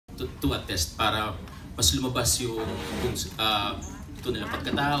to a test para mas lumabas yung ito nilang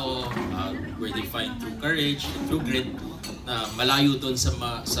pagkatao, where they find through courage, through grit, na malayo doon sa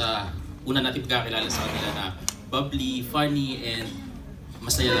una natin pagkakilala sa kanila na bubbly, funny, and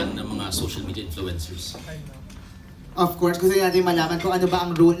masaya lang ng mga social media influencers. Of course, gusto natin malaman kung ano ba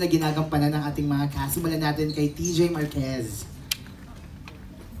ang role na ginagampanan ng ating mga cast. Simulan natin kay Teejay Marquez.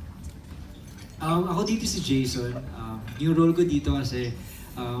 Ako dito si Joson. Yung role ko dito kasi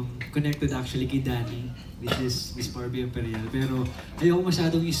connected actually kay Danny, which is Miss Barbie Imperial. Pero ayoko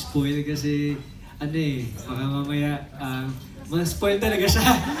masyadong i-spoil kasi baka mamaya ma-spoil talaga siya.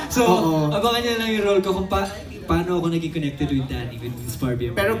 So, abangan niya lang yung role ko kung paano ako naging connected with Danny, with Miss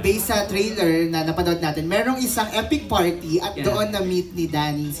Barbie Imperial. Pero based sa trailer na napanood natin, merong isang epic party at doon na-meet ni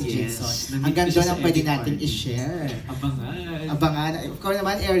Danny si Joson. Hanggang doon ang pwede natin i-share. Abangan. Ikaw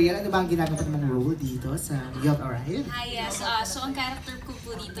naman, Arielle, ano ba ang ginagawa mong role dito sa Unauthorized? Hi, yes. So, ang character ko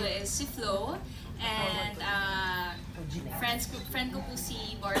po dito is si Flo. And friend ko po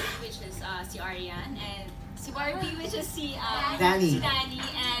si Barbie, which is si Arielle. And si Barbie, which is si Danny.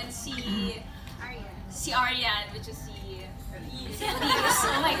 And si Arielle, which is si Elisse.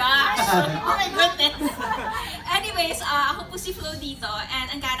 Oh my gosh! Oh my goodness! Anyways, ako po si Flo dito.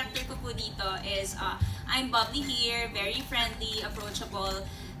 And ang character ko po dito is I'm bubbly here, very friendly, approachable.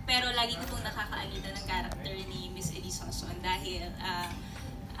 Pero lagi ko pong nakakaalitan ng character ni Miss Elisse dahil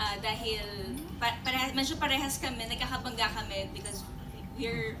medyo parehas kami, nagkakabangga kami because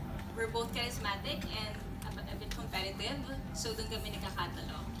we're both charismatic and a bit competitive. So doon kami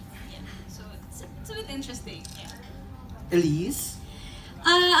nagkakatalo. Yeah. So it's a bit interesting. Yeah. Elisse?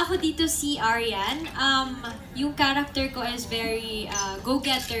 Ako dito si Arielle. Yung character ko is very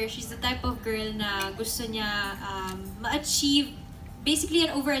go-getter. She's the type of girl na gusto niya ma-achieve. Basically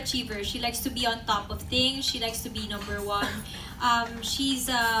an overachiever. She likes to be on top of things. She likes to be #1. She's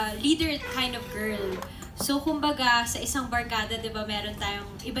a leader kind of girl. So kumbaga sa isang barkada, 'di ba, meron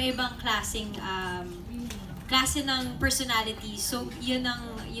tayong iba-ibang klase ng personality. So yun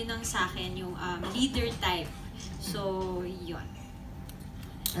ang sa akin yung leader type. So yun.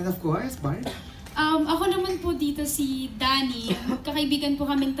 And of course, Barb? Ako naman po dito si Danny. Magkakaibigan po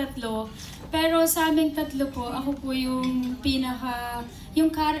kaming tatlo. Pero sa aming tatlo po, ako po yung yung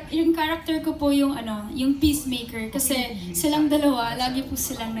character ko po yung yung peacemaker. Kasi silang dalawa, lagi po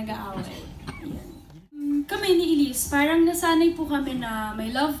silang nag-aaway. Kami ni Elisse, parang nasanay po kami na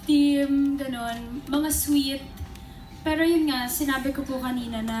may love team, ganon, mga sweet. Pero yun nga, sinabi ko po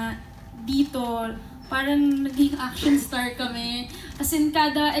kanina na dito, parang naging action star kami. As in,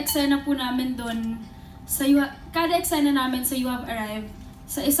 kada eksena po namin doon, kada eksena namin sa You Have Arrived,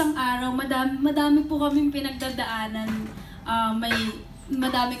 sa isang araw, madami po kaming pinagdadaanan.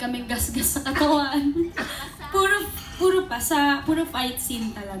 Madami kaming gasgas sa katawan. Puro fight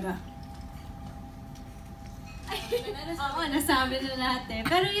scene talaga. Oo, nasabi na lahat eh.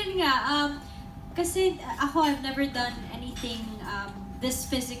 Pero yun nga, kasi ako, I've never done anything this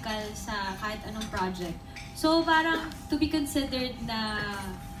physical sa kahit anong project. So parang to be considered na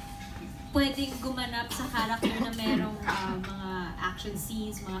pwedeng gumanap sa character na merong mga action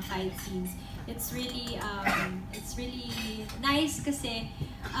scenes, mga fight scenes. It's really nice kasi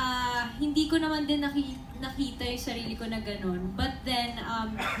hindi ko naman din nakita yung sarili ko na ganun. But then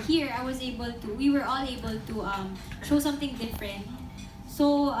here we were all able to show something different.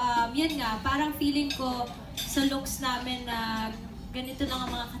 So yun nga, parang feeling ko sa looks namin na ganito lang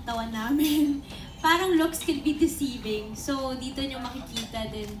ang mga katawan namin. Parang looks can be deceiving. So dito nyo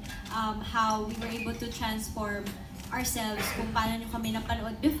makikita din how we were able to transform ourselves, kung paano nyo kami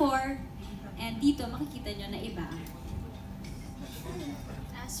napanood before. And dito makikita nyo na iba.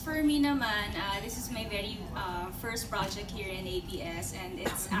 As for me naman, this is my very first project here in ABS, and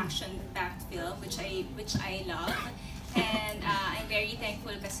it's action-packed film, which I love. And I'm very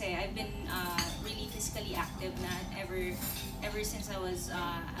thankful kasi I've been really physically active na ever since I was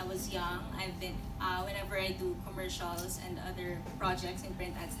young. I've been whenever I do commercials and other projects in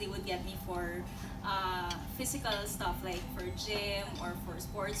print ads, they would get me for physical stuff like for gym or for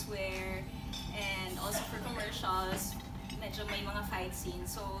sportswear, and also for commercials. Medyo may mga fight scenes.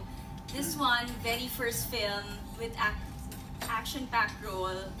 So this one, very first film with action-packed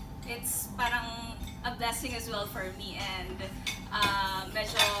role. It's parang a blessing as well for me, and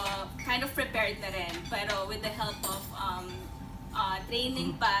medyo kind of prepared na rin. Pero with the help of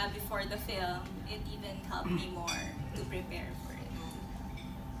training pa before the film, it even helped me more to prepare for it.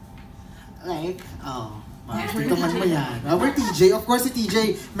 Like, naman mo yan. Robert Teejay, of course si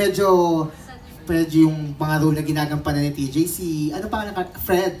Teejay, medyo yung mga role na ginagampanan ni Teejay, si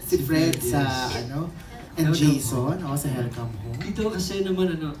Fred sa And Joson, sa Welcome Home. Dito kasi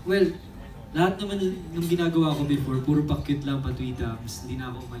naman well, lahat naman ng ginagawa ko before, puro pa-cute lang, pa-tweetums, hindi na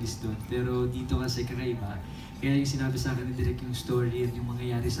ako umalis doon. Pero dito kasi kakaiba. Kaya yung sinabi sa akin ni Direk yung story at yung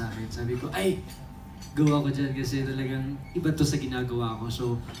mangyayari sa akin, sabi ko, ay! Gawa ko dyan kasi talagang iba to sa ginagawa ko.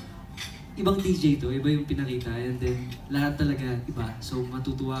 So, ibang DJ to, iba yung pinakita, and then lahat talaga iba. So,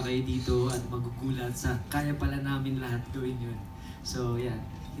 matutuwa kayo dito at magugulat sa kaya pala namin lahat gawin yun. So, yeah.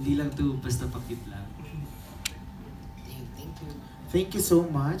 Hindi lang to basta pa-cute lang. Thank you so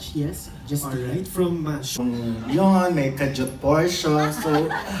much. Yes, just alright. From yun, may kadyot portion. So,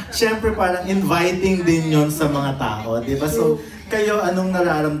 syempre parang inviting din yon sa mga tao, di ba? So, kayo, anong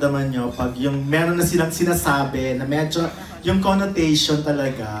nararamdaman nyo pag yung meron na silang sinasabi na medyo yung connotation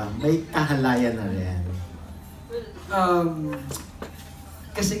talaga, may kahalayan na rin?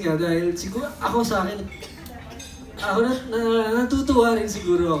 Kasi nga, dahil siguro ako sa akin, ako natutuwa rin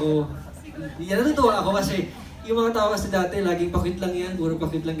siguro ako. Natutuwa ako kasi yung mga tao kasi dati, laging pakit lang yan, puro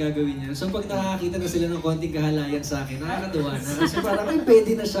pakit lang gagawin niya. So pag nakakita na sila ng konting kahalayan sa akin, nakakatuwa na. Kasi parang, ay,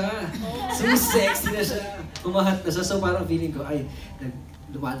 pwede na siya. So sexy na siya. Umahat na siya. So parang feeling ko, ay,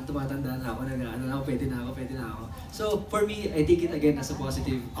 tumatanda na ako, pwede na ako. So for me, I take it again as a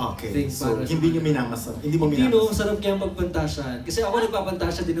positive thing. So hindi nyo minamasam. Hindi mo Hindi minamasam. sarap kayang magpantasya. Kasi ako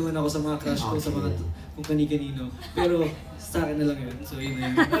nagpapantasya din naman ako sa mga crush ko, sa mga kung kani-kanino. Pero sa akin na lang yun. So yun na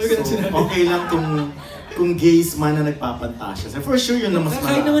yun. So, okay lang kung gays man na nagpapantasya. So, for sure yun na mas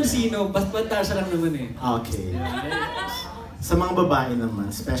kahit naman sino, pantasya lang naman eh. Okay. Sa mga babae naman,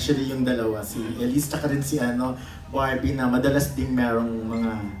 especially yung dalawa, si Elisse tsaka rin si Barbie, na madalas ding merong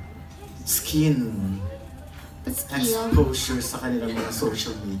mga skin exposure sa kanilang mga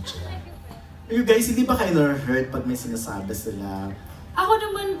social media. You guys, hindi ba kayo na-hurt pag may sinasabi sila? Ako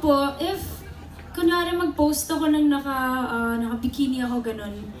naman po, if kunwari mag-post ako ng naka-bikini ako,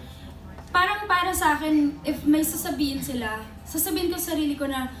 ganun. Parang para sa akin, if may sasabihin sila, sasabihin ko sa sarili ko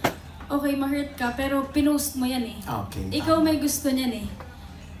na, okay, ma-hurt ka, pero pinost mo yan eh. Okay. Ikaw may gusto niyan eh.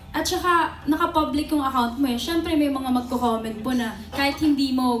 At saka, naka-public yung account mo eh. Siyempre may mga magko-comment po na kahit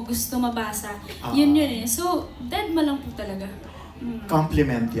hindi mo gusto mabasa, yun eh. So, dead mo lang po talaga.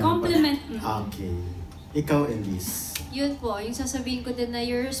 Compliment yan. Compliment. Okay. Ikaw, Elisse. Yun po, yung sasabihin ko din na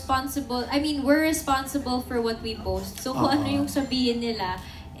we're responsible for what we post. So kung ano yung sabihin nila,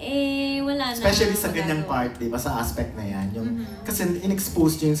 wala na. Especially sa ganyang part, di ba? Sa aspect na yan. Yung, kasi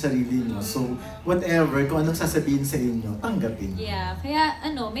in-expose nyo yung sarili nyo. So, whatever, kung anong sasabihin sa inyo, tanggapin. Yeah, kaya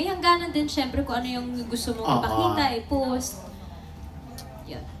may hangganan din syempre kung ano yung gusto mong ipakita, i-post.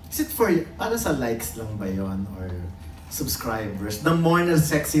 Yeah. Is it para sa likes lang ba yun? Or subscribers? The more na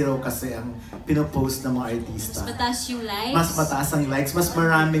sexy raw kasi ang pinopost ng mga artista. Mas mataas yung likes? Mas mataas ang likes, mas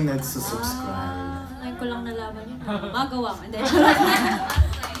maraming nagsusubscribe. Ngayon ko lang nalaman yun. Magawa mo.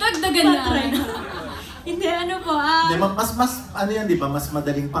 Dagdagan na. Hindi, ano po. Hindi, ano yan, di ba? Mas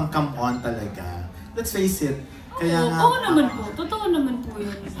madaling pang come on talaga. Let's face it. Kaya nga... Oo naman po. Totoo naman po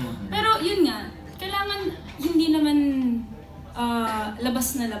yun. Pero yun nga, kailangan hindi naman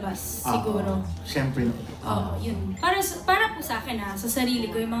labas na labas, siguro. Siyempre. Oo, yun. Para po sa akin sa sarili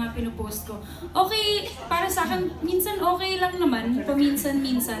ko, yung mga pinupost ko. Okay, para sa akin, minsan okay lang naman,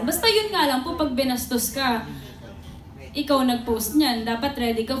 paminsan-minsan. Basta yun nga lang po, pag binastos ka, ikaw nag-post niyan, dapat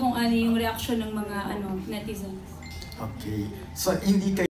ready ka kung ano yung reaction ng mga netizens. Okay. So, hindi kayo